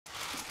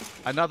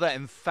Another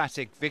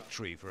emphatic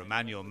victory for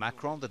Emmanuel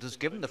Macron that has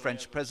given the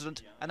French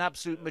president an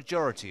absolute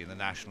majority in the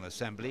National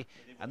Assembly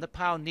and the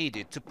power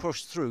needed to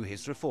push through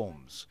his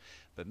reforms.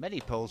 But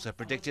many polls have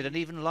predicted an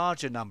even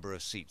larger number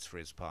of seats for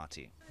his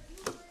party.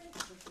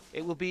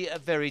 It will be a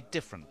very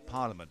different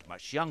parliament,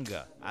 much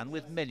younger and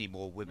with many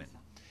more women.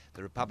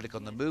 The Republique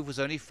on the Move was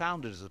only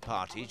founded as a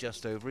party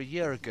just over a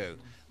year ago,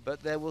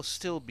 but there will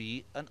still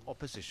be an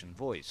opposition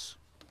voice.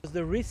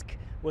 The risk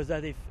was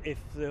that if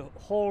the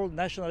whole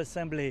National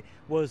Assembly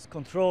was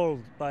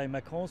controlled by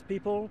Macron's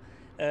people,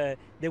 there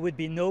would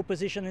be no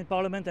opposition in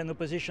Parliament, and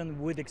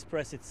opposition would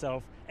express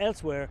itself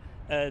elsewhere,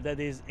 that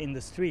is, in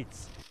the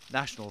streets.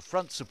 National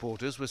Front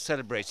supporters were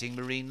celebrating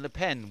Marine Le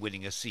Pen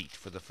winning a seat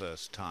for the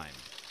first time.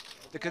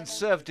 The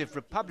Conservative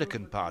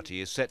Republican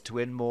Party is set to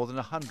win more than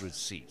 100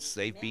 seats.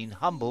 They've been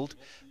humbled,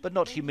 but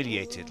not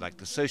humiliated like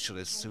the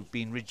Socialists, who've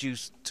been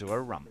reduced to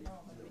a rump.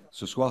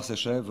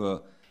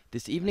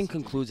 This evening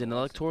concludes an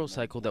electoral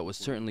cycle that was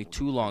certainly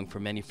too long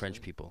for many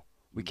French people.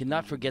 We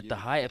cannot forget the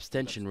high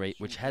abstention rate,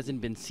 which hasn't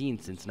been seen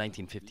since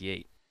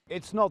 1958.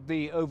 It's not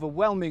the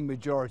overwhelming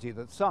majority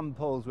that some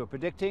polls were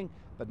predicting,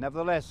 but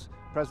nevertheless,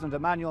 President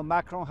Emmanuel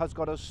Macron has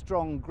got a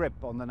strong grip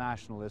on the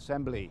National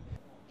Assembly.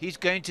 He's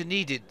going to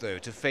need it, though,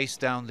 to face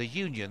down the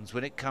unions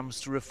when it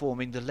comes to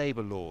reforming the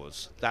labour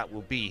laws. That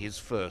will be his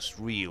first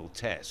real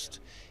test.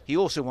 He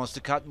also wants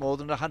to cut more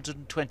than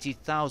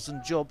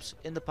 120,000 jobs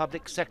in the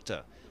public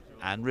sector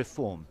and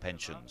reform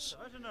pensions.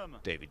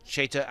 David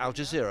Chater, Al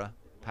Jazeera,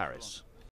 Paris.